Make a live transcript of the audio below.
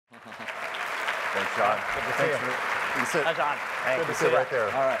John. Good to see you. You sit. Hi, John. Good to see you right there.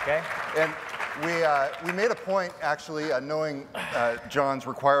 All right. Okay. And we made a point, actually, knowing John's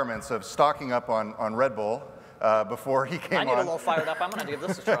requirements of stocking up on Red Bull before he came on. I need a little fired up. I'm going to give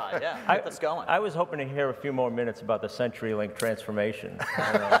this a try. Yeah, get this going. I was hoping to hear a few more minutes about the CenturyLink transformation.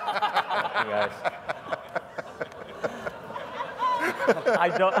 I don't know, you guys.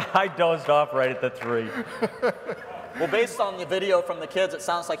 I dozed off right at the 3. Well, based on the video from the kids, it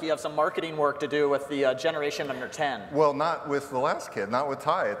sounds like you have some marketing work to do with the generation under 10. Well, not with the last kid, not with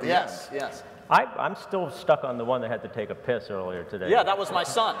Ty at the end. Yes. I'm still stuck on the one that had to take a piss earlier today. Yeah, that was my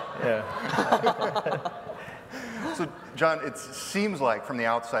son. Yeah. So, John, it seems like, from the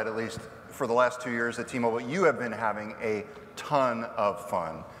outside at least, for the last 2 years at T-Mobile, you have been having a ton of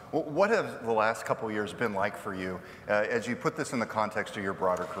fun. What have the last couple of years been like for you as you put this in the context of your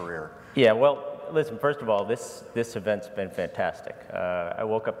broader career? Yeah, well, listen, first of all, this event's been fantastic. I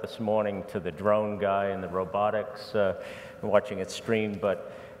woke up this morning to the drone guy and the robotics, watching it stream,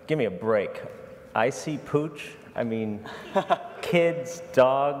 but give me a break. I see Pooch. I mean, kids,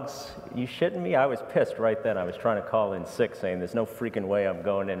 dogs, you shitting me? I was pissed right then. I was trying to call in sick saying there's no freaking way I'm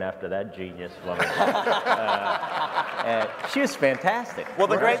going in after that genius woman. She was fantastic. Well,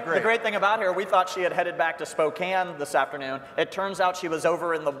 the great thing about her, we thought she had headed back to Spokane this afternoon. It turns out she was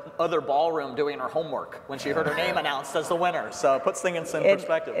over in the other ballroom doing her homework when she heard her name announced as the winner. So it puts things in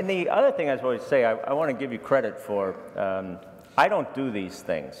perspective. And the other thing I was always say, I want to give you credit for, I don't do these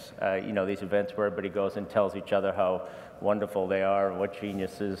things, you know, these events where everybody goes and tells each other how wonderful they are and what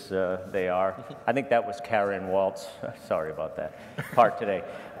geniuses they are. I think that was Karen Walt's, sorry about that, part today.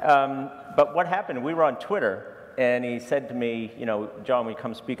 But what happened, we were on Twitter, and he said to me, you know, John, will you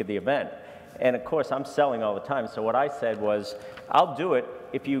come speak at the event? And of course, I'm selling all the time, so what I said was, I'll do it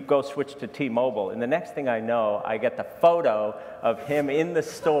if you go switch to T-Mobile. And the next thing I know, I get the photo of him in the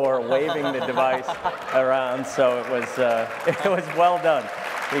store waving the device around, so it was well done.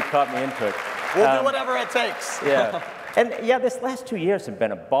 He caught me into it. We'll do whatever it takes. Yeah. And yeah, this last 2 years have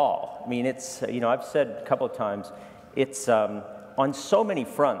been a ball. I mean, it's, you know, I've said a couple of times, it's on so many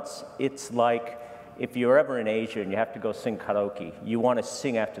fronts, it's like if you're ever in Asia and you have to go sing karaoke, you want to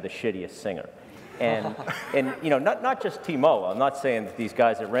sing after the shittiest singer. And you know, not just T-Mobile. I'm not saying that these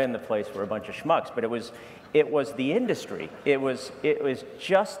guys that ran the place were a bunch of schmucks, but it was the industry. It was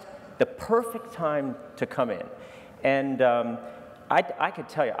just the perfect time to come in. And I could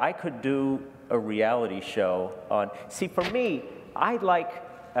tell you, I could do a reality show on. See, for me, I like.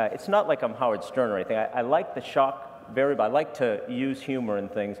 It's not like I'm Howard Stern or anything. I like the shock variable. I like to use humor and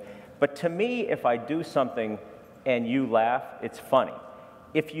things. But to me, if I do something and you laugh, it's funny.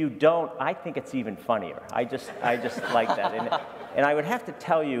 If you don't, I think it's even funnier. I just like that. And I would have to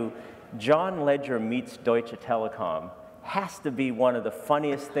tell you, John Legere meets Deutsche Telekom has to be one of the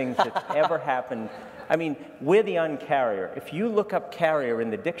funniest things that's ever happened. I mean, we're the Un-carrier. If you look up carrier in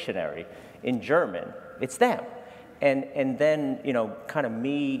the dictionary in German, it's them. And then, you know, kind of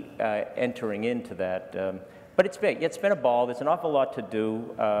me entering into that. But it's been a ball. There's an awful lot to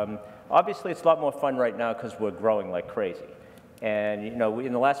do. Obviously, it's a lot more fun right now because we're growing like crazy. And, you know,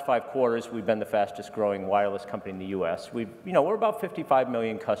 in the last 5 quarters, we've been the fastest growing wireless company in the US. You know, we're about 55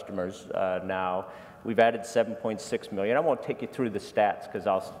 million customers now. We've added 7.6 million. I won't take you through the stats because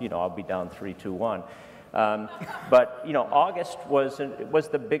I'll be down 3, 2, 1. But, you know, August was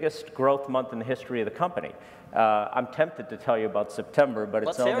the biggest growth month in the history of the company. I'm tempted to tell you about September, but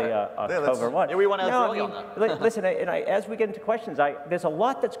it's only October 1. Yeah, we want to drill you on that. Listen, as we get into questions, there's a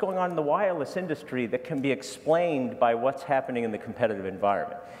lot that's going on in the wireless industry that can be explained by what's happening in the competitive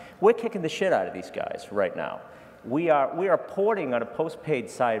environment. We're kicking the shit out of these guys right now. We are porting on a postpaid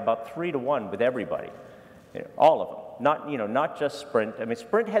side about 3 to 1 with everybody, you know, all of them. Not just Sprint. I mean,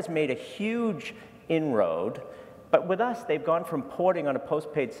 Sprint has made a huge inroad, but with us, they've gone from porting on a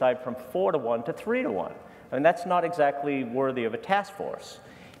postpaid side from 4 to 1 to 3 to 1. And that's not exactly worthy of a task force.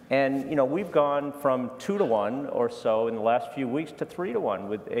 And, you know, we've gone from 2 to 1 or so in the last few weeks to 3 to 1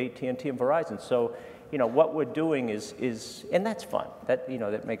 with AT&T and Verizon. So, you know, what we're doing is and that's fun. That, you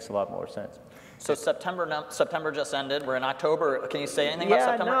know, that makes a lot more sense. So September just ended. We're in October. Can you say anything about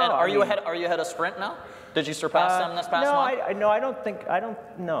September? No, and are you ahead of Sprint now? Did you surpass them this past month?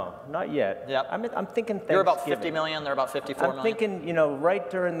 No, not yet. Yep. I'm thinking Thanksgiving. You're about 50 million, they're about 54 million. I'm thinking, you know, right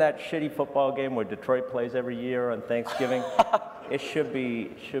during that shitty football game where Detroit plays every year on Thanksgiving, it should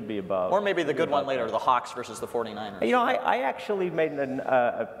be about. Or maybe the good one later, the Hawks versus the 49ers. You know, I actually made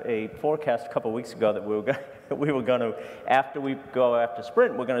a forecast a couple of weeks ago that we were going to, after we go after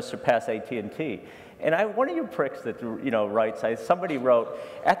Sprint, we're going to surpass AT&T. And one of you pricks that, you know, writes, somebody wrote,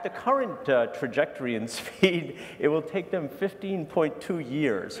 at the current trajectory and speed, it will take them 15.2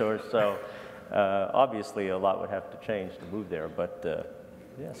 years or so. Obviously, a lot would have to change to move there, but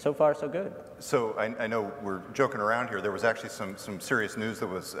yeah, so far so good. So I know we're joking around here. There was actually some serious news that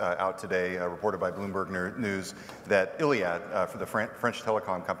was out today, reported by Bloomberg News, that Iliad, for the French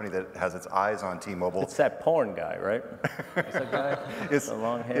telecom company that has its eyes on T-Mobile. It's that porn guy, right? It's that guy with the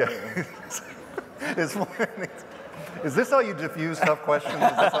long hair. Yeah. Is this how you diffuse tough questions? Is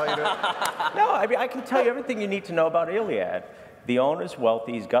this how you do it? No, I mean, I can tell you everything you need to know about Iliad. The owner's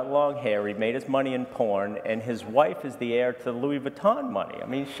wealthy, he's got long hair, he made his money in porn, and his wife is the heir to the Louis Vuitton money. I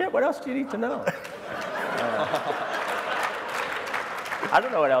mean, shit, what else do you need to know? I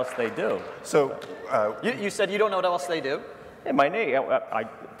don't know what else they do. So, You said you don't know what else they do? Hey, my name,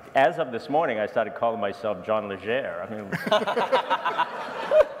 as of this morning, I started calling myself John Legere. I mean,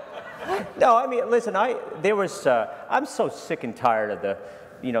 no, I mean, listen, I'm so sick and tired of the,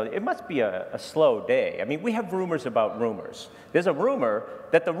 it must be a slow day. I mean, we have rumors about rumors. There's a rumor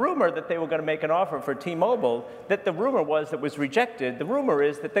that they were going to make an offer for T-Mobile, that the rumor was rejected. The rumor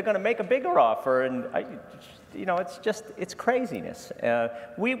is that they're going to make a bigger offer, and it's craziness.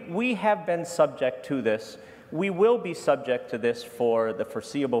 We have been subject to this. We will be subject to this for the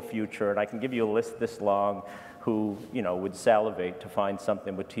foreseeable future, and I can give you a list this long who would salivate to find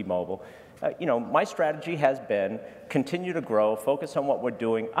something with T-Mobile. My strategy has been continue to grow, focus on what we're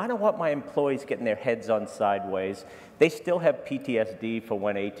doing. I don't want my employees getting their heads on sideways. They still have PTSD for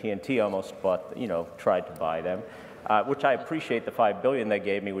when AT&T almost tried to buy them, which I appreciate the $5 billion they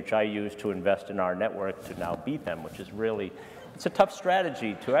gave me, which I used to invest in our network to now beat them, which is really, it's a tough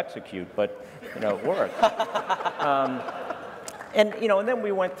strategy to execute, but it worked. And then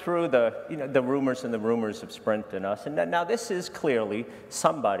we went through the rumors and the rumors of Sprint and us, and now this is clearly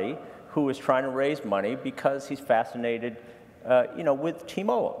somebody who is trying to raise money because he's fascinated, with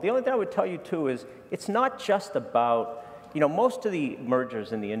T-Mobile. The only thing I would tell you too is it's not just about, most of the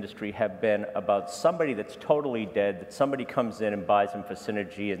mergers in the industry have been about somebody that's totally dead, that somebody comes in and buys them for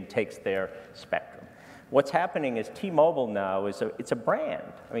synergy and takes their spectrum. What's happening is T-Mobile now it's a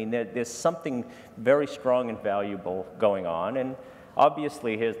brand. I mean, there's something very strong and valuable going on, and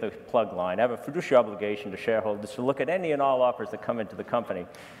obviously, here's the plug line. I have a fiduciary obligation to shareholders to look at any and all offers that come into the company.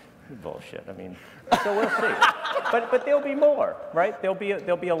 Bullshit. I mean, so we'll see. But there'll be more, right? There'll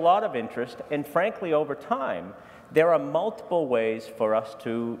be a lot of interest, and frankly, over time, there are multiple ways for us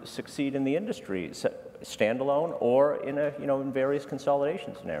to succeed in the industry, standalone or in various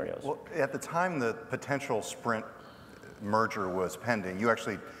consolidation scenarios. Well, at the time the potential Sprint merger was pending,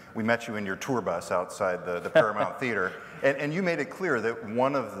 we met you in your tour bus outside the Paramount Theater, and you made it clear that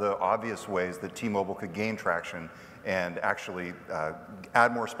one of the obvious ways that T-Mobile could gain traction and actually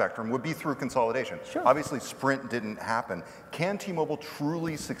add more spectrum would be through consolidation. Sure. Obviously, Sprint didn't happen. Can T-Mobile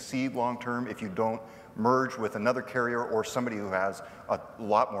truly succeed long-term if you don't merge with another carrier or somebody who has a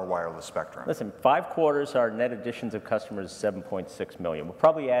lot more wireless spectrum? Listen, 5 quarters, our net additions of customers is 7.6 million. We'll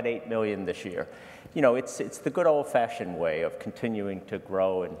probably add 8 million this year. It's the good old-fashioned way of continuing to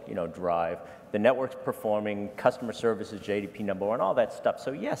grow and drive. The network's performing, customer service is JDP #1, all that stuff.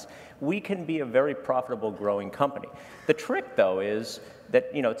 So yes, we can be a very profitable, growing company. The trick, though, is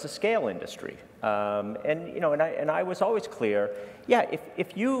that it's a scale industry, and I was always clear. Yeah,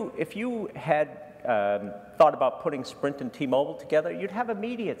 if you had thought about putting Sprint and T-Mobile together, you'd have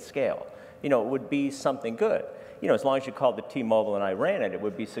immediate scale. It would be something good. As long as you called it T-Mobile and I ran it, it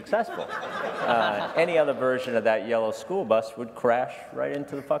would be successful. Any other version of that yellow school bus would crash right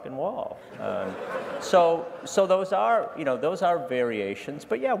into the fucking wall. So those are variations.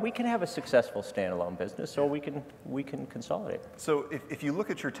 But yeah, we can have a successful standalone business, or we can consolidate. So if you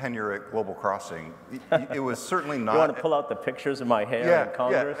look at your tenure at Global Crossing, it was certainly not. You want to pull out the pictures of my hair in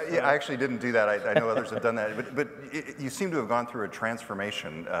Congress? Yeah, I actually didn't do that. I know others have done that. But you seem to have gone through a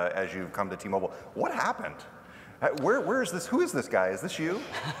transformation as you've come to T-Mobile. What happened? Where is this? Who is this guy? Is this you?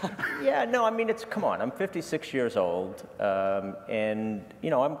 Yeah, no, I mean, come on, I'm 56 years old, and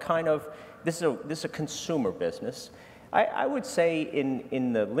I'm kind of, this is a consumer business. I would say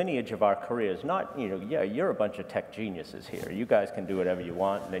in the lineage of our careers, not, yeah, you're a bunch of tech geniuses here. You guys can do whatever you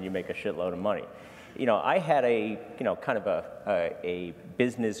want, and then you make a shitload of money. I had kind of a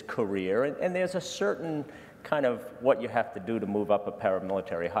business career, and there's a certain kind of what you have to do to move up a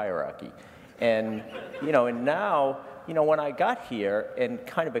paramilitary hierarchy. And, and now, when I got here and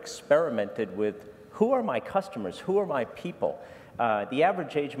kind of experimented with who are my customers, who are my people, the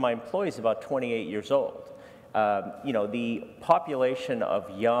average age of my employees is about 28 years old. The population of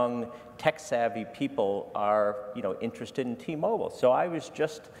young, tech-savvy people are, interested in T-Mobile. So I was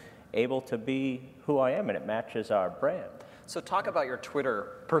just able to be who I am, and it matches our brand. So talk about your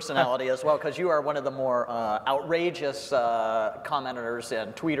Twitter personality as well, because you are one of the more outrageous commenters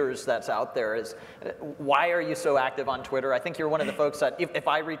and tweeters that's out there. Why are you so active on Twitter? I think you're one of the folks that if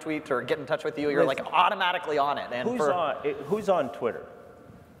I retweet or get in touch with you, you're like automatically on it. And who's on Twitter?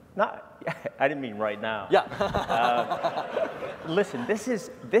 Not, I didn't mean right now. Yeah. Listen, this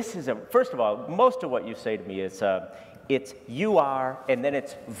is first of all, most of what you say to me is it's you are, and then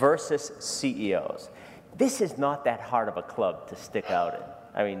it's versus CEOs. This is not that hard of a club to stick out in.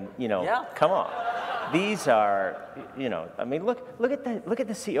 I mean, come on. These are, I mean, look at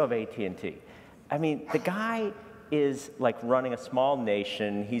the CEO of AT&T. I mean, the guy is like running a small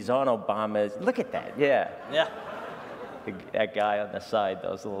nation. He's on Obama's. Look at that. Yeah. Yeah. That guy on the side,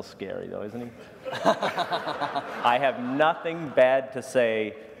 though, is a little scary, though, isn't he? I have nothing bad to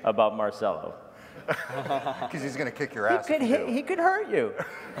say about Marcelo. Because he's going to kick your ass. He could hurt you.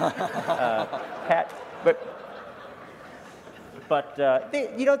 Pat, but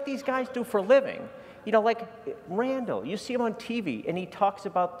these guys do for a living. Like Randall, you see him on TV, and he talks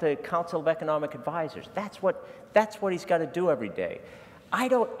about the Council of Economic Advisors. That's what he's got to do every day.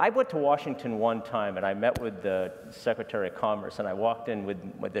 I went to Washington one time, and I met with the Secretary of Commerce, and I walked in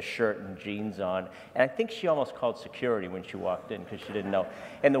with a shirt and jeans on, and I think she almost called security when she walked in because she didn't know.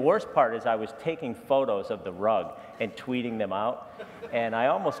 And the worst part is I was taking photos of the rug and tweeting them out, and I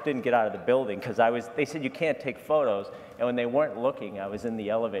almost didn't get out of the building because they said you can't take photos, and when they weren't looking, I was in the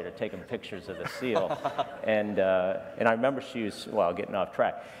elevator taking pictures of the seal, and I remember she was, getting off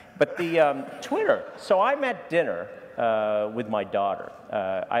track. But the Twitter, so I'm at dinner with my daughter.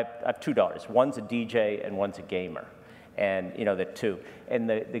 I have two daughters. One's a DJ and one's a gamer, and the two. And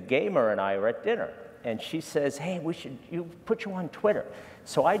the gamer and I are at dinner, and she says, "Hey, you put you on Twitter."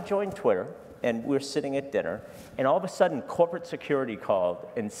 So I joined Twitter, and we're sitting at dinner, and all of a sudden, corporate security called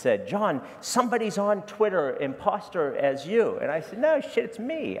and said, "John, somebody's on Twitter, imposter as you." And I said, "No, shit, it's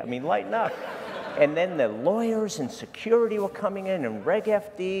me. I mean, lighten up." And then the lawyers and security were coming in, and Reg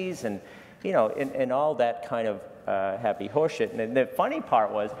FDs, and and all that kind of happy horseshit. And the funny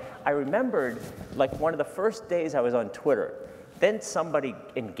part was, I remembered, like, one of the first days I was on Twitter, then somebody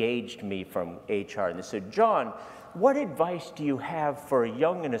engaged me from HR, and they said, "John, what advice do you have for a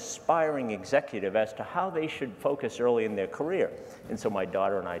young and aspiring executive as to how they should focus early in their career?" And so my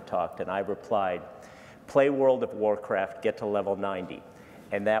daughter and I talked, and I replied, "Play World of Warcraft, get to level 90.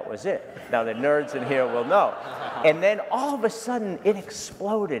 And that was it. Now the nerds in here will know. And then all of a sudden it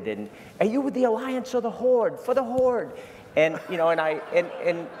exploded. And are you with the Alliance or the Horde? For the Horde. And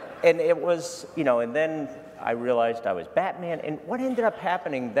and it was, and then I realized I was Batman. And what ended up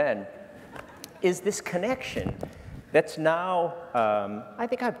happening then is this connection that's now, I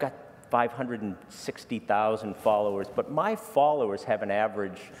think I've got 560,000 followers, but my followers have an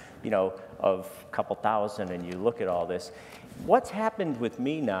average, of a couple thousand, and you look at all this. What's happened with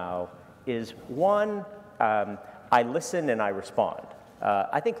me now is, one, I listen and I respond.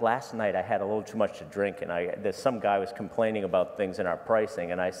 I think last night I had a little too much to drink, and some guy was complaining about things in our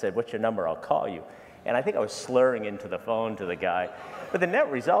pricing, and I said, "What's your number? I'll call you." And I think I was slurring into the phone to the guy. But the net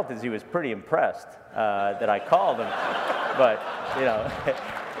result is he was pretty impressed that I called him. But,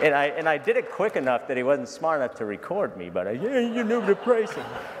 and I did it quick enough that he wasn't smart enough to record me, but you knew the pricing.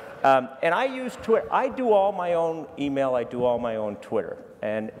 And I use Twitter. I do all my own email. I do all my own Twitter.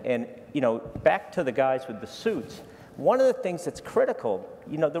 And back to the guys with the suits, one of the things that's critical,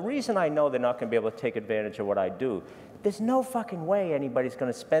 the reason I know they're not going to be able to take advantage of what I do, there's no fucking way anybody's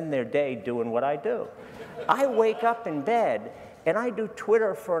going to spend their day doing what I do. I wake up in bed, and I do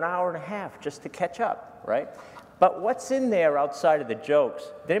Twitter for an hour and a half just to catch up, right? But what's in there outside of the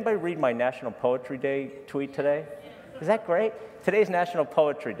jokes? Did anybody read my National Poetry Day tweet today? Is that great? Today's National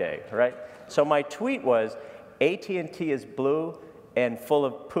Poetry Day, right? So my tweet was, AT&T is blue and full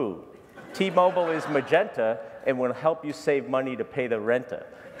of poo. T-Mobile is magenta and will help you save money to pay the renta.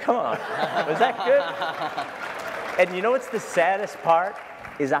 Come on, was that good? And you know what's the saddest part?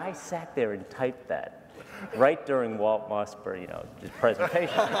 Is I sat there and typed that right during Walt Mossberg,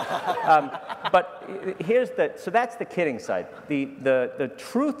 presentation. But here's so that's the kidding side. The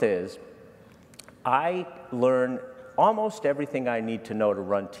truth is, I learn almost everything I need to know to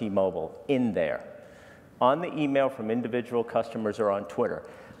run T-Mobile in there, on the email from individual customers or on Twitter.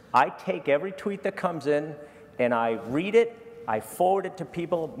 I take every tweet that comes in and I read it, I forward it to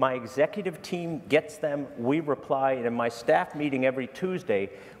people, my executive team gets them, we reply, and in my staff meeting every Tuesday,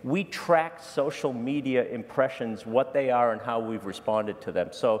 we track social media impressions, what they are and how we've responded to them.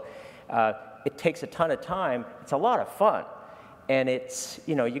 So it takes a ton of time, it's a lot of fun. And it's,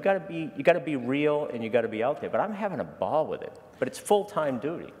 you know, you got to be real and you got to be out there. But I'm having a ball with it. But it's full-time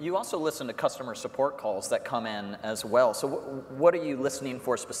duty. You also listen to customer support calls that come in as well. So what are you listening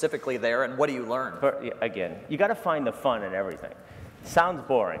for specifically there, and what do you learn? Again, you got to find the fun in everything. Sounds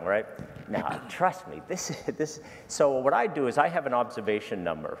boring, right? Now, trust me, so what I do is I have an observation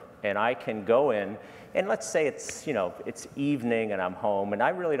number, and I can go in, and let's say it's, you know, it's evening and I'm home, and I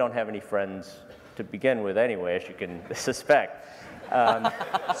really don't have any friends to begin with anyway, as you can suspect.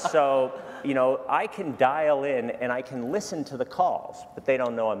 So, you know, I can dial in and I can listen to the calls, but they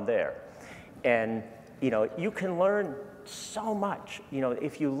don't know I'm there. And, you know, you can learn so much. You know,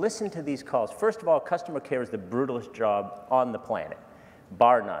 if you listen to these calls, first of all, customer care is the brutalest job on the planet,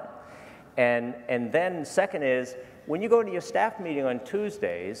 bar none. And then second is, when you go to your staff meeting on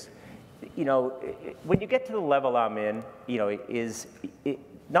Tuesdays, you know, when you get to the level I'm in, you know,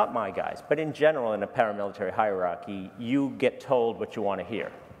 not my guys, but in general in a paramilitary hierarchy, you get told what you want to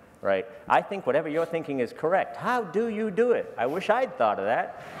hear, right? I think whatever you're thinking is correct. How do you do it? I wish I'd thought of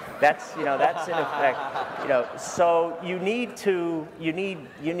that. That's, you know, that's in effect, you know, so you need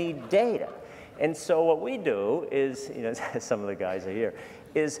data. And so what we do is, you know, some of the guys are here,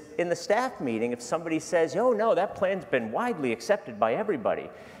 is in the staff meeting, if somebody says, oh no, that plan's been widely accepted by everybody,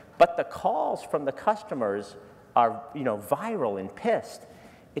 but the calls from the customers are, you know, viral and pissed,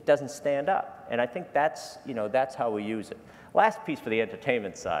 it doesn't stand up. And I think that's, you know, that's how we use it. Last piece for the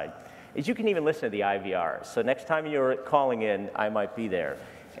entertainment side is you can even listen to the IVRs. So next time you're calling in, I might be there.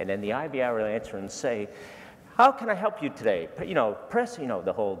 And then the IVR will answer and say, how can I help you today? You know, press, you know,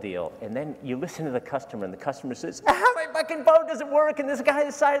 the whole deal. And then you listen to the customer, and the customer says, my fucking phone doesn't work, and this guy on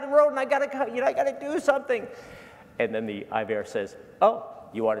the side of the road, and I gotta, you know, I gotta do something. And then the IVR says, oh,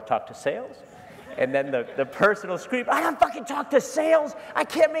 you want to talk to sales? And then the person will scream, I don't fucking talk to sales. I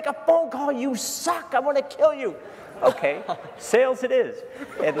can't make a phone call. You suck. I want to kill you. Okay, sales it is.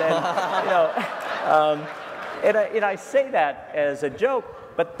 And then, you know, and I say that as a joke,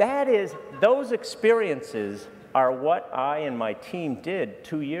 but that is, those experiences are what I and my team did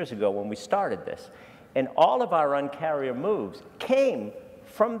 2 years ago when we started this. And all of our uncarrier moves came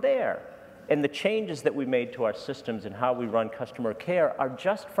from there. And the changes that we made to our systems and how we run customer care are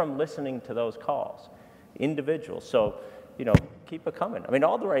just from listening to those calls, individuals. So, you know, keep it coming. I mean,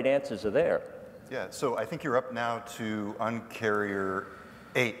 all the right answers are there. Yeah, so I think you're up now to uncarrier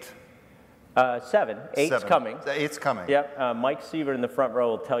 8. 7. 8's coming. 8's coming. Yep. Mike Seaver in the front row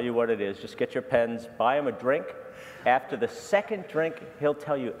will tell you what it is. Just get your pens, buy him a drink. After the second drink, he'll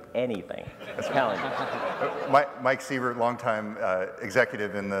tell you anything. I'm telling you. Mike Seaver, longtime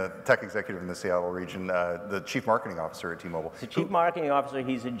executive in the tech executive in the Seattle region, the chief marketing officer at T-Mobile. The chief marketing officer,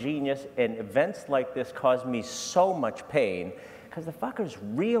 he's a genius, and events like this cause me so much pain because the fucker's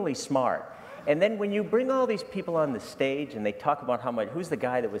really smart. And then when you bring all these people on the stage and they talk about how much, who's the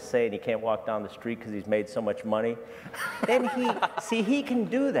guy that was saying he can't walk down the street because he's made so much money? Then he can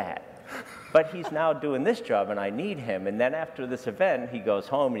do that. But he's now doing this job and I need him. And then after this event, he goes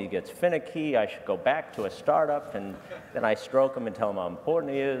home and he gets finicky. I should go back to a startup, and then I stroke him and tell him how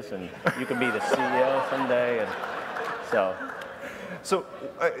important he is, and you can be the CEO someday. And so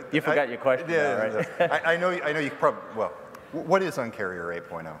you forgot your question now, right? Yeah. I know you probably, well, what is Uncarrier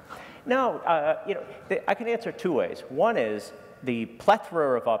 8.0? No, you know, I can answer two ways. One is the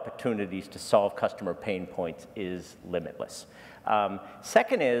plethora of opportunities to solve customer pain points is limitless.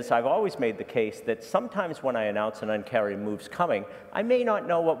 Second is, I've always made the case that sometimes when I announce an uncarrier move's coming, I may not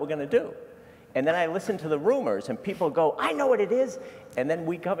know what we're going to do. And then I listen to the rumors, and people go, I know what it is. And then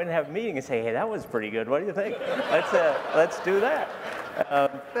we come and have a meeting and say, hey, that was pretty good. What do you think? Let's do that.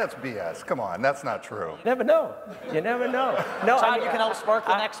 That's BS. Come on, that's not true. You never know. You never know. No, Todd, you can help spark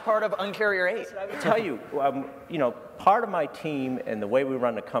the next part of Uncarrier 8. I will tell you, you know, part of my team and the way we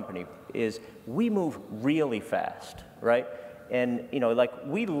run the company is we move really fast, right? And, you know, like,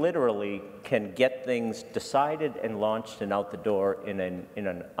 we literally can get things decided and launched and out the door in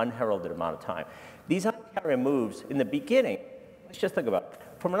an unheralded amount of time. These uncarrier moves, in the beginning, let's just think about it.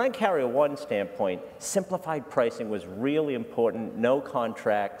 From an uncarrier 1 standpoint, simplified pricing was really important, no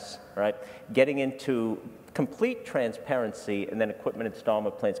contracts, right? Getting into complete transparency and then equipment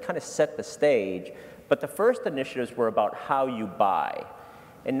installment plans kind of set the stage. But the first initiatives were about how you buy.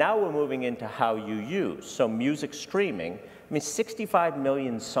 And now we're moving into how you use. So music streaming, I mean, 65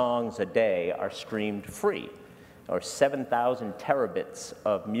 million songs a day are streamed free, or 7,000 terabits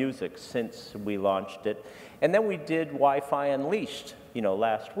of music since we launched it. And then we did Wi-Fi Unleashed, you know,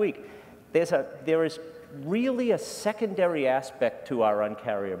 last week. There is really a secondary aspect to our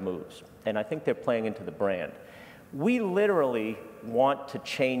uncarrier moves, and I think they're playing into the brand. We literally want to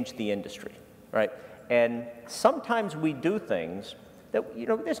change the industry, right? And sometimes we do things that, you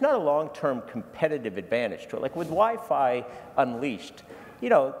know, there's not a long-term competitive advantage to it. Like with Wi-Fi Unleashed, you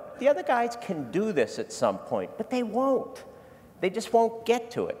know, the other guys can do this at some point, but they won't. They just won't get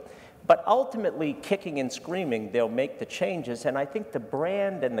to it. But ultimately, kicking and screaming, they'll make the changes, and I think the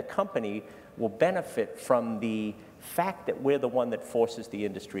brand and the company will benefit from the fact that we're the one that forces the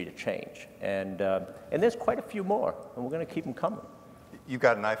industry to change. And there's quite a few more, and we're going to keep them coming. You've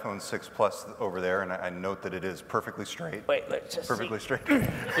got an iPhone 6 Plus over there, and I note that it is perfectly straight. Wait, let's just perfectly see. straight. You're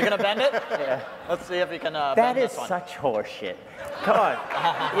going to bend it? Yeah. Let's see if you can bend That is this one. such horseshit. Come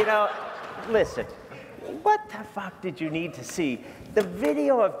on. You know, listen, what the fuck did you need to see? The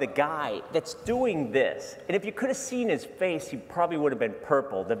video of the guy that's doing this, and if you could have seen his face, he probably would have been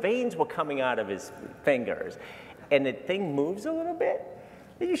purple. The veins were coming out of his fingers, and the thing moves a little bit.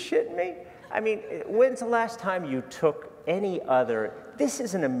 Are you shitting me? I mean, when's the last time you took any other, this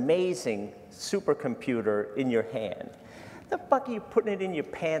is an amazing supercomputer in your hand. The fuck are you putting it in your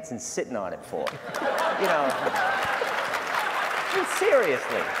pants and sitting on it for? You know, I mean,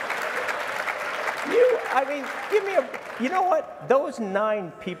 seriously. I mean, give me a, you know what? Those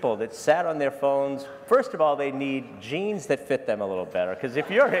 9 people that sat on their phones, first of all, they need jeans that fit them a little better, because if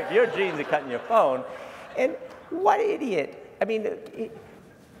your jeans are cutting your phone, and what idiot, I mean,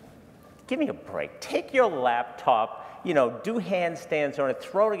 give me a break. Take your laptop, you know, do handstands on it,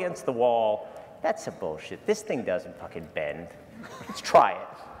 throw it against the wall. That's some bullshit. This thing doesn't fucking bend. Let's try it.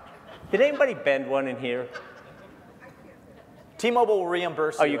 Did anybody bend one in here? T-Mobile will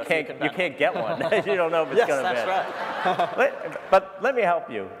reimburse you. Oh, you can't get one. You don't know if it's yes, going to bend. That's right. But let me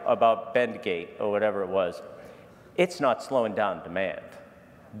help you about BendGate or whatever it was. It's not slowing down demand.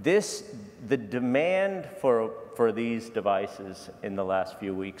 The demand for these devices in the last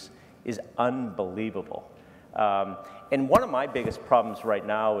few weeks is unbelievable. And one of my biggest problems right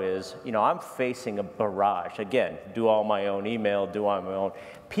now is, you know, I'm facing a barrage. Again, do all my own email, do all my own.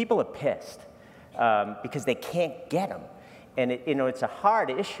 People are pissed because they can't get them. And you know, it's a hard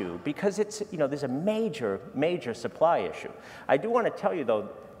issue because it's, you know, there's a major, major supply issue. I do want to tell you though,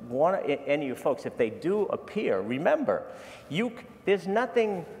 any of you folks, if they do appear, remember, there's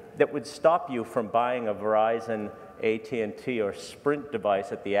nothing that would stop you from buying a Verizon, AT&T, or Sprint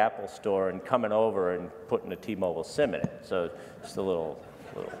device at the Apple store and coming over and putting a T-Mobile SIM in it. So just a little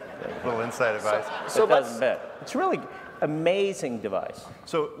inside advice. So it doesn't bend. It's really amazing device.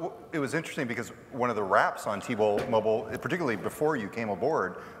 So it was interesting because one of the raps on T-Mobile, particularly before you came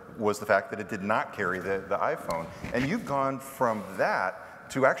aboard, was the fact that it did not carry the iPhone. And you've gone from that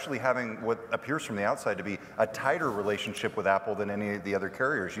to actually having what appears from the outside to be a tighter relationship with Apple than any of the other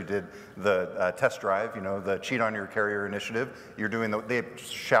carriers. You did the test drive, you know, the Cheat on Your Carrier initiative. You're doing they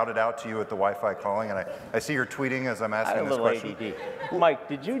shouted out to you at the Wi-Fi calling, and I see you're tweeting as I'm asking this question. ADD. Mike,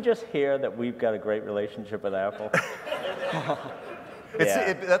 did you just hear that we've got a great relationship with Apple?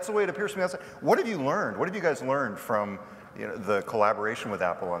 That's the way it appears from the outside. What have you learned? What have you guys learned from, you know, the collaboration with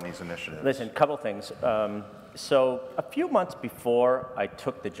Apple on these initiatives? Listen, a couple things. So a few months before I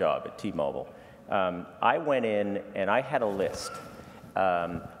took the job at T-Mobile, I went in and I had a list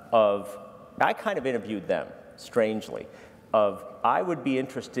I kind of interviewed them, strangely, of I would be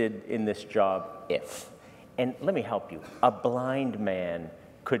interested in this job if. And let me help you. A blind man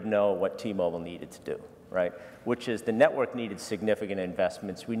could know what T-Mobile needed to do, right? Which is the network needed significant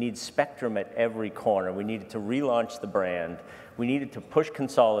investments. We need spectrum at every corner. We needed to relaunch the brand. We needed to push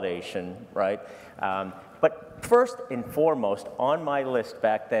consolidation, right? But first and foremost on my list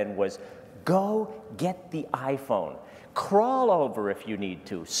back then was go get the iPhone. Crawl over if you need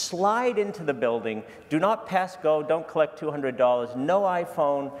to. Slide into the building. Do not pass go. Don't collect $200. No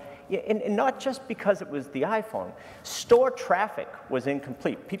iPhone. And not just because it was the iPhone. Store traffic was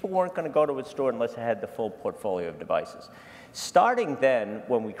incomplete. People weren't going to go to a store unless it had the full portfolio of devices. Starting then,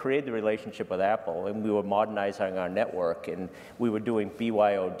 when we created the relationship with Apple and we were modernizing our network and we were doing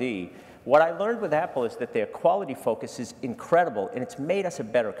BYOD, what I learned with Apple is that their quality focus is incredible and it's made us a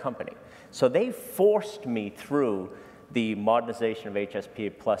better company. So they forced me through the modernization of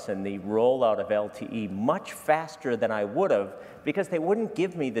HSPA Plus and the rollout of LTE much faster than I would have because they wouldn't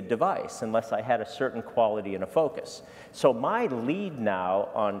give me the device unless I had a certain quality and a focus. So my lead now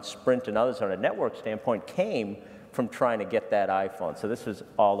on Sprint and others on a network standpoint came from trying to get that iPhone. So this was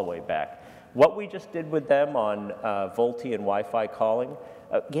all the way back. What we just did with them on VoLTE and Wi-Fi calling,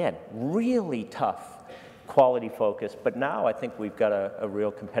 again, really tough quality focus, but now I think we've got a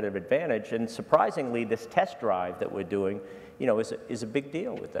real competitive advantage. And surprisingly, this test drive that we're doing, you know, is a big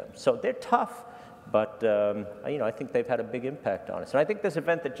deal with them. So they're tough, but you know, I think they've had a big impact on us. And I think this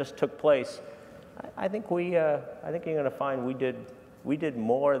event that just took place, I think you're going to find we did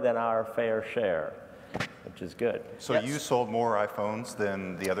more than our fair share which is good. So you sold more iPhones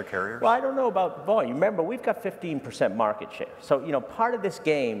than the other carriers? Well, I don't know about volume. Remember, we've got 15% market share. So, part of this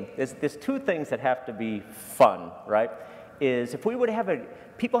game, there's two things that have to be fun, right? Is if we would have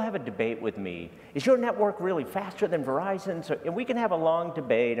people have a debate with me, is your network really faster than Verizon's? And we can have a long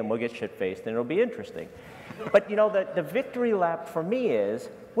debate and we'll get shit-faced and it'll be interesting. But, the victory lap for me is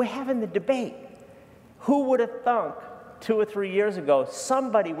we're having the debate. Who would have thunk 2 or 3 years ago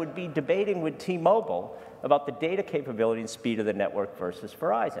somebody would be debating with T-Mobile about the data capability and speed of the network versus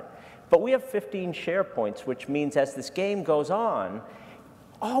Verizon? But we have 15 share points, which means as this game goes on,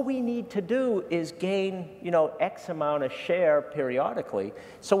 all we need to do is gain, X amount of share periodically.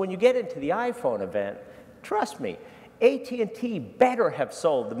 So when you get into the iPhone event, trust me, AT&T better have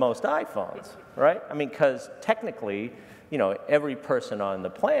sold the most iPhones, right? I mean, because technically, every person on the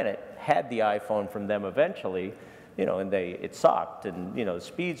planet had the iPhone from them eventually, and it sucked, and the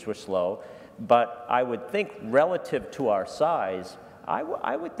speeds were slow. But I would think, relative to our size,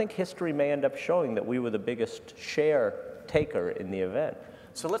 I would think history may end up showing that we were the biggest share taker in the event.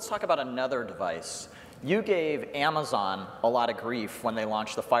 So let's talk about another device. You gave Amazon a lot of grief when they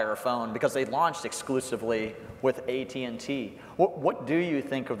launched the Fire Phone because they launched exclusively with AT&T. What do you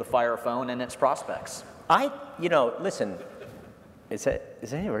think of the Fire Phone and its prospects? Listen, is it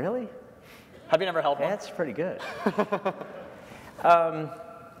really? Have you never held one? That's pretty good.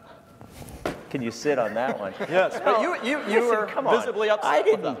 Can you sit on that one? Yes, but you were visibly upset. I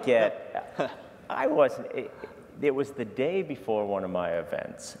didn't get, I wasn't, it was the day before one of my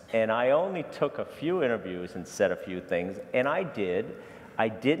events, and I only took a few interviews and said a few things, and I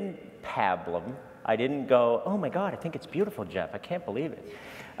didn't pablum. I didn't go, oh my God, I think it's beautiful, Jeff, I can't believe it.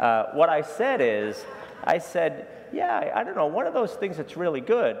 What I said is, yeah, I don't know, one of those things that's really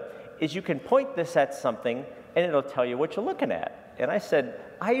good is you can point this at something and it'll tell you what you're looking at. And I said,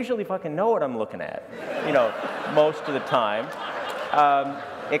 I usually fucking know what I'm looking at, most of the time.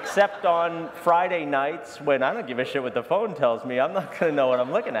 Except on Friday nights when I don't give a shit what the phone tells me, I'm not gonna know what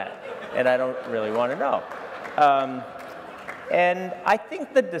I'm looking at. And I don't really wanna know. And I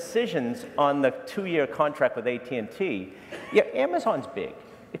think the decisions on the 2-year contract with AT&T, yeah, Amazon's big,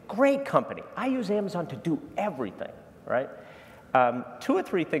 a great company. I use Amazon to do everything, right? 2 or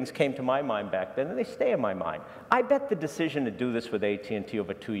 3 things came to my mind back then, and they stay in my mind. I bet the decision to do this with AT&T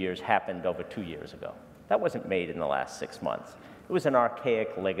over 2 years happened over 2 years ago. That wasn't made in the last 6 months. It was an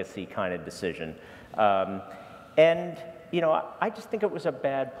archaic legacy kind of decision. And I just think it was a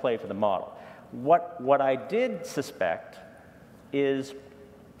bad play for the model. What I did suspect is,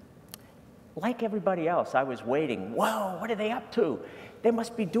 like everybody else, I was waiting, whoa, what are they up to? They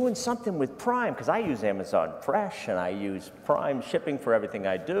must be doing something with Prime, because I use Amazon Fresh, and I use Prime shipping for everything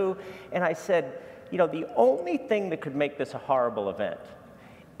I do. And I said, the only thing that could make this a horrible event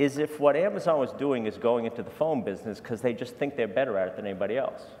is if what Amazon was doing is going into the phone business because they just think they're better at it than anybody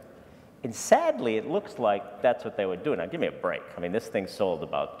else. And sadly, it looks like that's what they were doing. Now, give me a break. I mean, this thing sold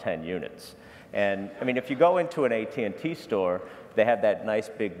about 10 units. And I mean, if you go into an AT&T store, they have that nice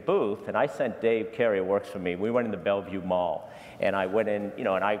big booth, and I sent Dave Carey, who works for me, we went in the Bellevue Mall, and I went in, and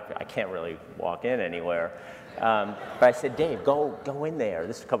I can't really walk in anywhere, but I said, Dave, go in there,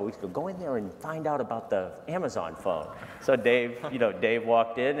 this is a couple weeks ago, go in there and find out about the Amazon phone. So Dave, Dave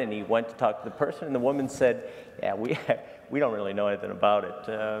walked in, and he went to talk to the person, and the woman said, yeah, we don't really know anything about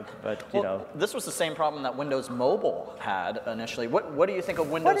it, but This was the same problem that Windows Mobile had initially. What do you think of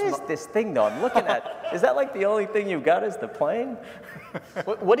Windows Mobile? What is this thing, though? I'm looking at, is that like the only thing you've got is the plane?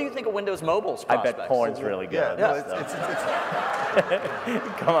 What do you think of Windows Mobile's prospects? I bet porn's really good. Yeah,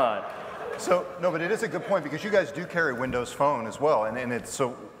 Come on. So, no, but it is a good point because you guys do carry Windows Phone as well. And it's, so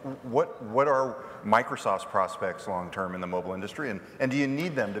what are Microsoft's prospects long-term in the mobile industry? And do you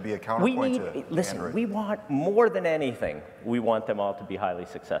need them to be a counterpoint to listen, Android? we want, more than anything, we want them all to be highly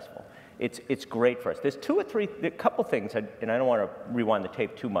successful. It's great for us. There's a couple things, and I don't want to rewind the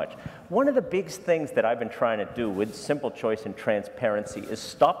tape too much. One of the big things that I've been trying to do with simple choice and transparency is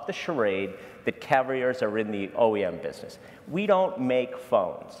stop the charade that carriers are in the OEM business. We don't make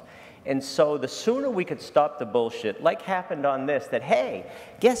phones. And so the sooner we could stop the bullshit, like happened on this, that, hey,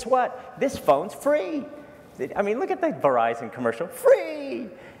 guess what? This phone's free. I mean, look at the Verizon commercial. Free!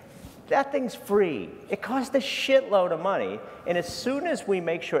 That thing's free. It costs a shitload of money. And as soon as we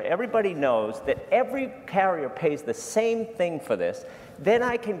make sure everybody knows that every carrier pays the same thing for this, then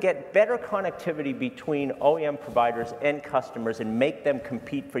I can get better connectivity between OEM providers and customers and make them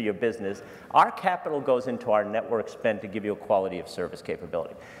compete for your business. Our capital goes into our network spend to give you a quality of service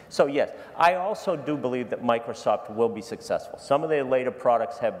capability. So yes, I also do believe that Microsoft will be successful. Some of their later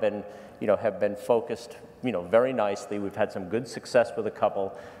products have been, have been focused very nicely. We've had some good success with a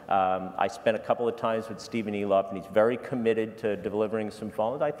couple. I spent a couple of times with Stephen Elop, and he's very committed to delivering some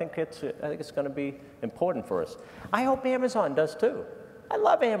phones. I think it's going to be important for us. I hope Amazon does too. I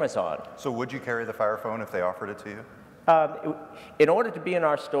love Amazon. So would you carry the Fire Phone if they offered it to you? In order to be in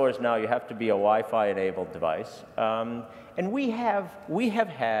our stores now, you have to be a Wi-Fi enabled device. And we have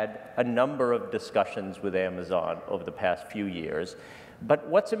had a number of discussions with Amazon over the past few years. But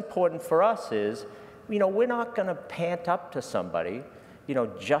what's important for us is, we're not going to pant up to somebody,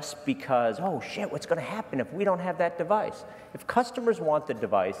 just because, oh shit, what's going to happen if we don't have that device? If customers want the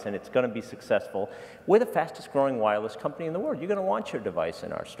device and it's going to be successful, we're the fastest growing wireless company in the world. You're going to want your device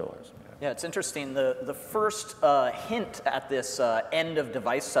in our stores. Yeah, it's interesting. The first hint at this end of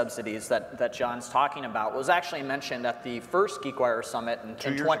device subsidies that John's talking about was actually mentioned at the first GeekWire Summit in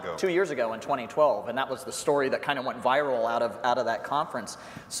 2 years ago in 2012, and that was the story that kind of went viral out of that conference.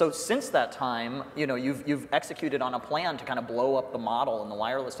 So since that time, you've executed on a plan to kind of blow up the model in the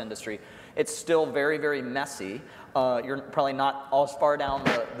wireless industry. It's still very, very messy. You're probably not as far down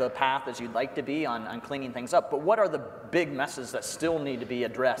the path as you'd like to be on cleaning things up, but what are the big messes that still need to be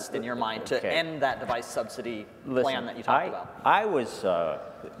addressed in your mind to end that device subsidy plan that you talked about? I was,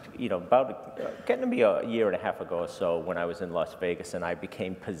 about getting to be a year and a half ago or so when I was in Las Vegas, and I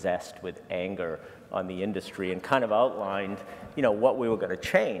became possessed with anger on the industry and kind of outlined, what we were going to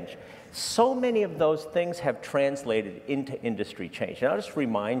change. So many of those things have translated into industry change. And I'll just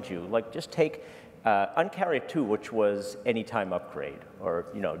remind you, just take Uncarrier 2, which was anytime upgrade, or,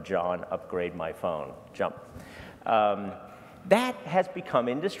 John, upgrade my phone, jump. That has become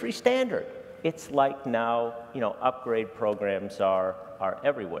industry standard. It's like now, upgrade programs are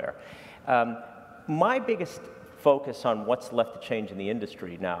everywhere. My biggest focus on what's left to change in the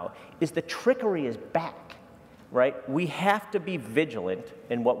industry now is the trickery is back, right? We have to be vigilant,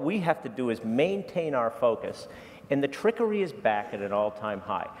 and what we have to do is maintain our focus, and the trickery is back at an all-time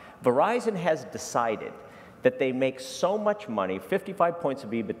high. Verizon has decided that they make so much money, 55 points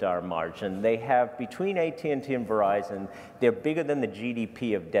of EBITDA margin. They have, between AT&T and Verizon, they're bigger than the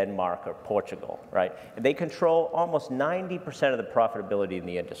GDP of Denmark or Portugal, right? And they control almost 90% of the profitability in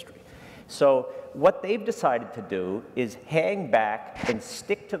the industry. So what they've decided to do is hang back and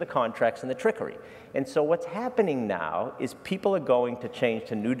stick to the contracts and the trickery. And so what's happening now is people are going to change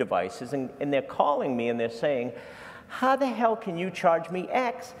to new devices, and they're calling me and they're saying, how the hell can you charge me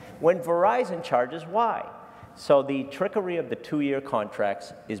X when Verizon charges Y? So the trickery of the 2-year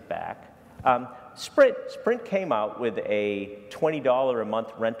contracts is back. Sprint came out with a $20 a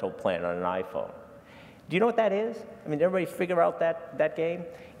month rental plan on an iPhone. Do you know what that is? I mean, everybody figure out that game?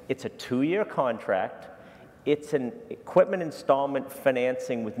 It's a 2-year contract. It's an equipment installment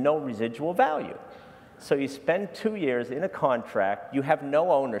financing with no residual value. So you spend 2 years in a contract, you have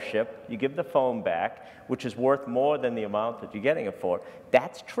no ownership, you give the phone back, which is worth more than the amount that you're getting it for.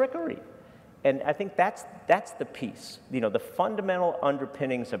 That's trickery. And I think that's the piece. The fundamental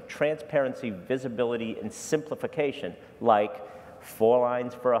underpinnings of transparency, visibility, and simplification, like 4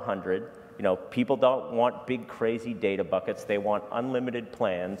 lines for 100. People don't want big, crazy data buckets. They want unlimited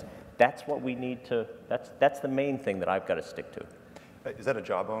plans. That's what we need to, that's the main thing that I've got to stick to. Is that a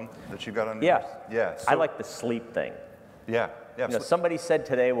jawbone that you've got on? Yeah. Yeah. So, I like the sleep thing. Yeah. Somebody said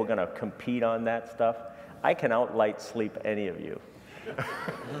today we're going to compete on that stuff. I can outlight sleep any of you.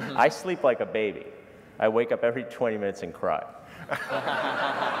 I sleep like a baby. I wake up every 20 minutes and cry.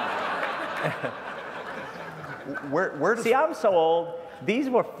 See, I'm so old. These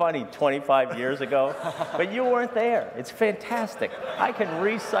were funny 25 years ago, but you weren't there. It's fantastic. I can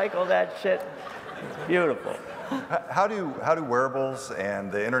recycle that shit. It's beautiful. How do wearables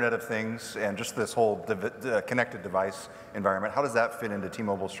and the Internet of Things and just this whole connected device environment, how does that fit into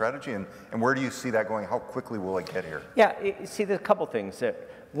T-Mobile's strategy, and where do you see that going? How quickly will it get here? Yeah, see, there's a couple things.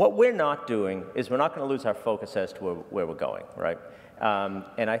 What we're not doing is we're not going to lose our focus as to where we're going, right?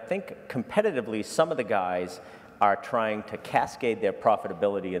 And I think competitively, some of the guys are trying to cascade their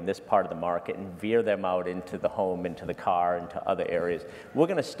profitability in this part of the market and veer them out into the home, into the car, into other areas. We're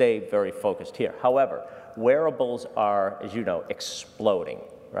going to stay very focused here. However, wearables are, as you know, exploding,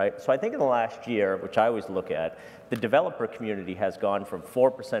 right? So I think in the last year, which I always look at, the developer community has gone from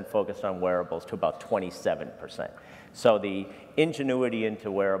 4% focused on wearables to about 27%. So the ingenuity into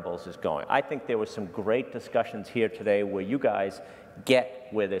wearables is going. I think there were some great discussions here today where you guys get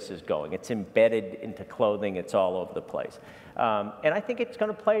where this is going. It's embedded into clothing. It's all over the place. And I think it's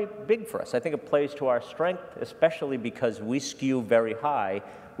going to play big for us. I think it plays to our strength, especially because we skew very high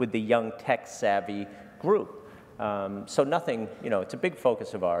with the young tech-savvy group. So nothing, it's a big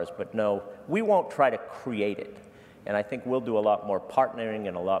focus of ours, but no, we won't try to create it. And I think we'll do a lot more partnering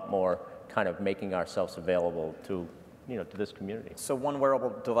and a lot more kind of making ourselves available to, to this community. So one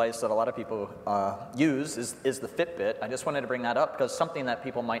wearable device that a lot of people use is the Fitbit. I just wanted to bring that up because something that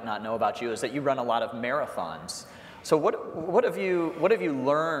people might not know about you is that you run a lot of marathons. So what have you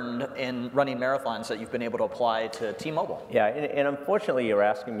learned in running marathons that you've been able to apply to T-Mobile? Yeah, and unfortunately, you're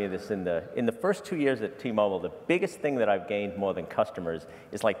asking me this in the first 2 years at T-Mobile. The biggest thing that I've gained more than customers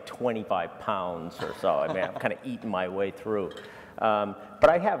is like 25 pounds or so. I mean, I'm kind of eating my way through. But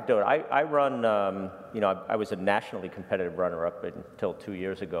I have done it. I run. I was a nationally competitive runner up until 2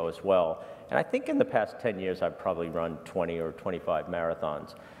 years ago as well. And I think in the past 10 years, I've probably run 20 or 25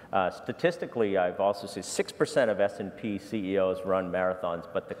 marathons. Statistically, I've also seen 6% of S&P CEOs run marathons,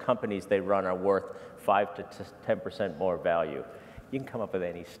 but the companies they run are worth 5 to 10% more value. You can come up with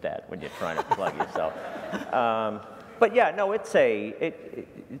any stat when you're trying to plug yourself. But yeah, no,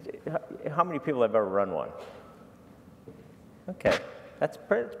 how many people have ever run one? Okay, it's a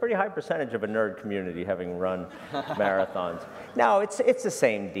pretty high percentage of a nerd community having run marathons. Now, it's the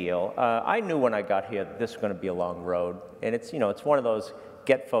same deal. I knew when I got here that this was going to be a long road, and it's one of those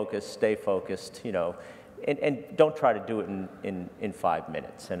get focused, stay focused, and don't try to do it in 5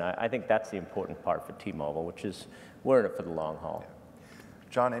 minutes. And I think that's the important part for T-Mobile, which is we're in it for the long haul.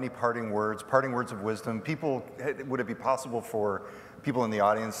 John, any parting words of wisdom? Would it be possible for people in the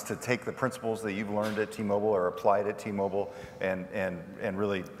audience to take the principles that you've learned at T-Mobile or applied at T-Mobile and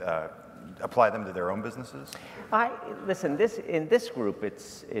really apply them to their own businesses? Listen, in this group, I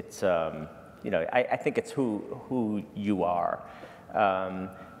think it's who you are.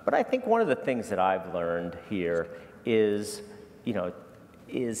 But I think one of the things that I've learned here is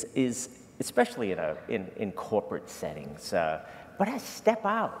especially in corporate settings, but I step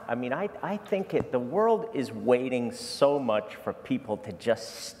out. I mean, I think the world is waiting so much for people to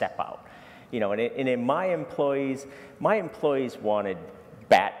just step out. And in my employees wanted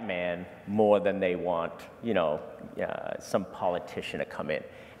Batman more than they want, some politician to come in.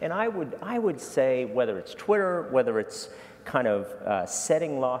 And I would say, whether it's Twitter, whether it's kind of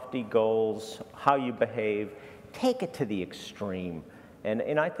setting lofty goals, how you behave, take it to the extreme.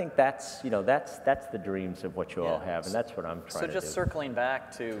 And I think that's the dreams of what you all have, and that's what I'm trying to do. So just circling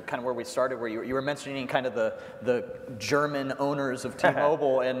back to kind of where we started, where you were mentioning kind of the German owners of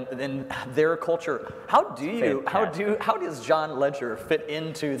T-Mobile and their culture. How does John Legere fit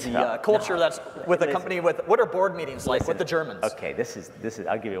into the culture that's with a company with, what are board meetings like with the Germans? Okay, this is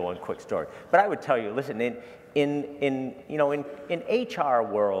I'll give you one quick story. But I would tell you, listen, in HR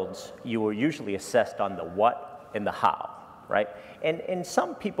worlds, you were usually assessed on the what and the how, right? And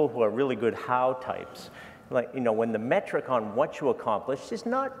some people who are really good how types, like, when the metric on what you accomplished is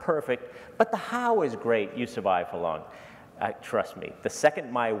not perfect, but the how is great, you survive for long. Trust me, the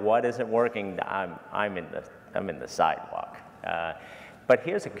second my what isn't working, I'm in the sidewalk. But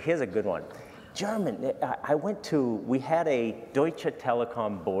here's a good one. German, we had a Deutsche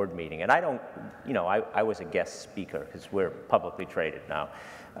Telekom board meeting, and I was a guest speaker because we're publicly traded now,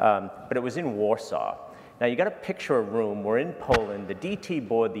 but it was in Warsaw. Now you got to picture a room, we're in Poland, the DT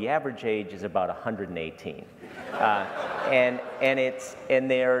board, the average age is about 118. And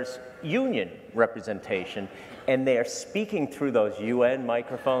there's union representation, and they're speaking through those UN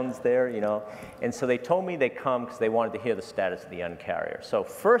microphones there, and so they told me they'd come because they wanted to hear the status of the Un-carrier. So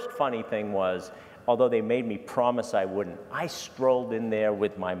first funny thing was, although they made me promise I wouldn't, I strolled in there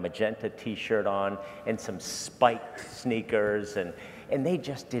with my magenta t-shirt on and some spiked sneakers, and they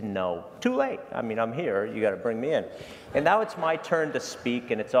just didn't know. Too late. I mean, I'm here, you gotta bring me in. And now it's my turn to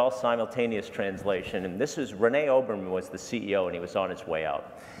speak, and it's all simultaneous translation. And this is, Rene Oberman was the CEO, and he was on his way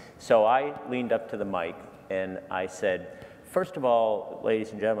out. So I leaned up to the mic, and I said, first of all,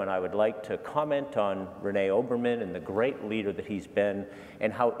 ladies and gentlemen, I would like to comment on Rene Oberman and the great leader that he's been,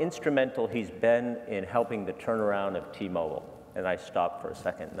 and how instrumental he's been in helping the turnaround of T-Mobile. And I stopped for a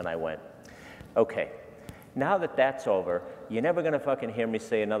second, and then I went, okay. Now that that's over, you're never going to fucking hear me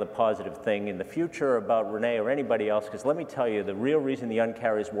say another positive thing in the future about Rene or anybody else, because let me tell you, the real reason the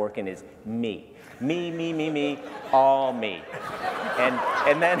Un-carrier is working is me. Me, all me.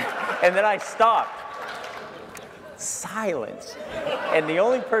 And then I stopped. Silence. And the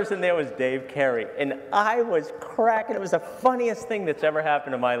only person there was Dave Carey. And I was cracking. It was the funniest thing that's ever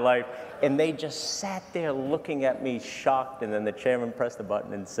happened in my life. And they just sat there looking at me shocked, and then the chairman pressed the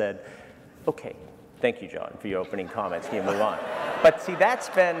button and said, okay. Thank you, John, for your opening comments. Can you move on? But see, that's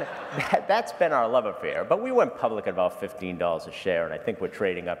been our love affair. But we went public at about $15 a share, and I think we're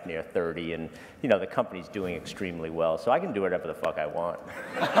trading up near 30, and the company's doing extremely well. So I can do whatever the fuck I want.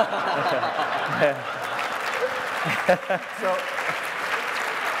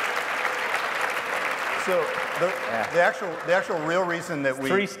 So the actual real reason that we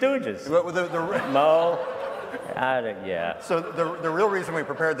Three Stooges. Mo. Yeah. So the real reason we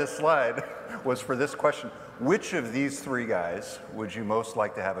prepared this slide was for this question: which of these three guys would you most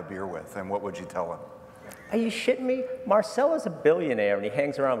like to have a beer with, and what would you tell him? Are you shitting me? Marcelo's a billionaire and he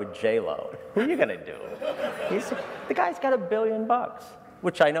hangs around with J-Lo. Who are you gonna do? The guy's got $1 billion,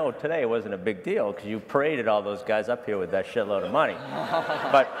 which I know today wasn't a big deal because you paraded all those guys up here with that shitload of money.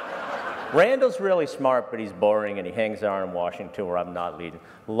 But Randall's really smart, but he's boring and he hangs around in Washington where I'm not leading.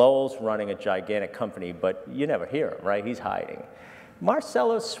 Lowell's running a gigantic company, but you never hear him, right? He's hiding.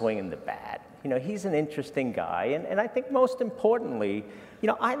 Marcelo's swinging the bat. You know, he's an interesting guy, and I think most importantly, you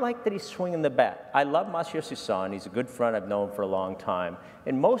know, I like that he's swinging the bat. I love Monsieur Susan. He's a good friend. I've known him for a long time.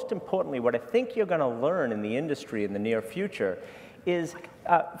 And most importantly, what I think you're going to learn in the industry in the near future is,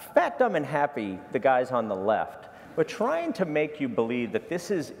 Fat, Dumb, and Happy, the guys on the left, we're trying to make you believe that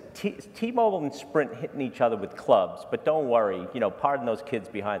this is T-Mobile and Sprint hitting each other with clubs, but don't worry, you know, pardon those kids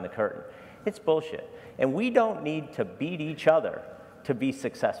behind the curtain. It's bullshit. And we don't need to beat each other to be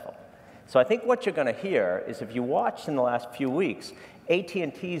successful. So I think what you're going to hear is, if you watched in the last few weeks,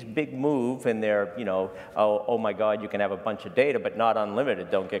 AT&T's big move and their, you know, oh my God, you can have a bunch of data, but not unlimited,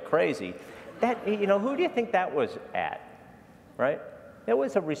 don't get crazy. That, you know, who do you think that was at, right? That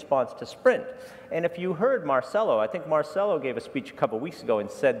was a response to Sprint. And if you heard Marcelo, I think Marcelo gave a speech a couple weeks ago and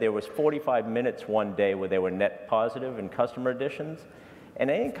said there was 45 minutes one day where they were net positive in customer additions, and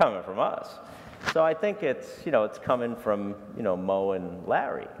it ain't coming from us. So I think it's, you know, it's coming from, you know, Mo and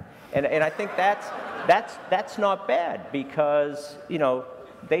Larry. And I think that's not bad because, you know,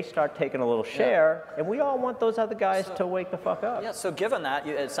 they start taking a little share, and we all want those other guys to wake the fuck up. Yeah, so given that,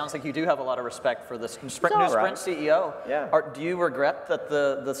 it sounds like you do have a lot of respect for this new Sprint CEO. Yeah. Do you regret that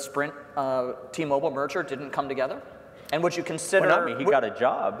the Sprint T-Mobile merger didn't come together? And would you consider... Well, not me, he got a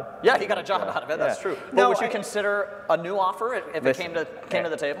job. Yeah, he got a job out of it, that's true. But would you consider a new offer if it came to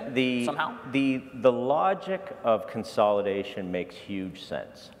the table somehow? The logic of consolidation makes huge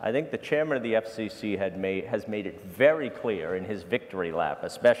sense. I think the chairman of the FCC has made it very clear in his victory lap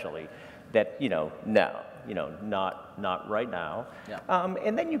especially that, you know, no, you know, not right now. Yeah.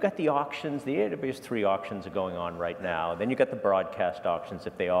 And then you got the auctions, the AWS 3 auctions are going on right now. Then you got the broadcast auctions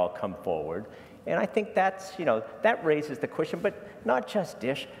if they all come forward. And I think that's, you know, that raises the question, but not just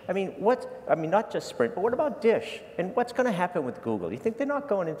Dish. I mean, not just Sprint, but what about Dish? And what's going to happen with Google? You think they're not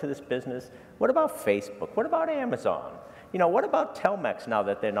going into this business? What about Facebook? What about Amazon? You know, what about Telmex now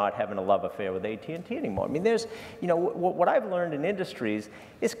that they're not having a love affair with AT&T anymore? I mean, there's, you know, what I've learned in industries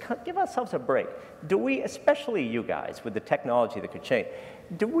is give ourselves a break. Do we, especially you guys, with the technology that could change,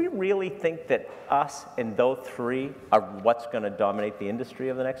 do we really think that us and those three are what's going to dominate the industry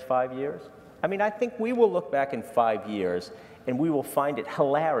over the next 5 years? I mean, I think we will look back in 5 years and we will find it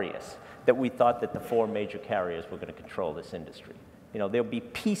hilarious that we thought that the 4 major carriers were going to control this industry. You know, there'll be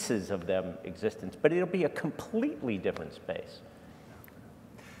pieces of them existence, but it'll be a completely different space.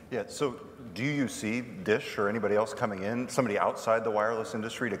 Yeah, so do you see Dish or anybody else coming in, somebody outside the wireless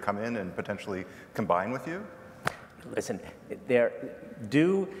industry to come in and potentially combine with you? Listen,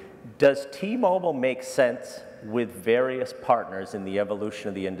 does T-Mobile make sense with various partners in the evolution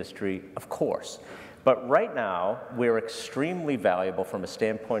of the industry? Of course. But right now, we're extremely valuable from a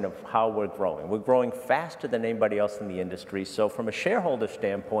standpoint of how we're growing. We're growing faster than anybody else in the industry. So from a shareholder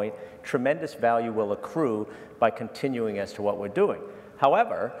standpoint, tremendous value will accrue by continuing as to what we're doing.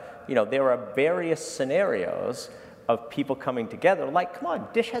 However, you know, there are various scenarios of people coming together. Like, come on,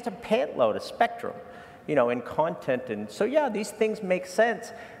 Dish has a pantload of spectrum, you know, in content. And so, yeah, these things make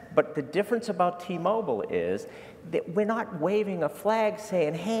sense. But the difference about T-Mobile is that we're not waving a flag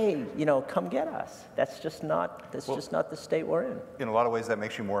saying, hey, you know, come get us. That's just not the state we're in. In a lot of ways, that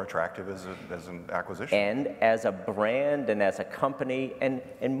makes you more attractive as an acquisition. And as a brand and as a company, and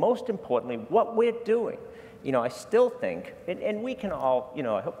most importantly, what we're doing. You know, I still think, and we can all, you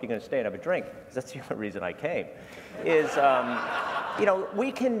know, I hope you're going to stay and have a drink, because that's the only reason I came, is, you know,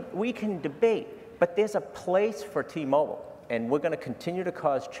 we can debate, but there's a place for T-Mobile. And we're going to continue to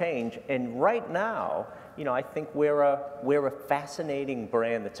cause change. And right now, you know, I think we're a fascinating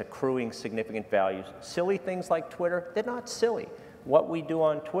brand that's accruing significant values. Silly things like Twitter, they're not silly. What we do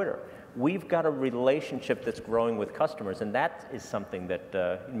on Twitter, we've got a relationship that's growing with customers, and that is something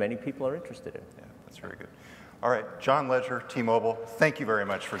that many people are interested in. Yeah, that's very good. All right, John Legere, T-Mobile, thank you very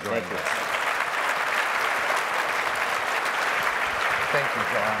much for joining us. Thank you,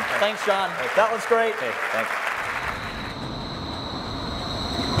 John. Thanks, John. That was great. Hey, thanks.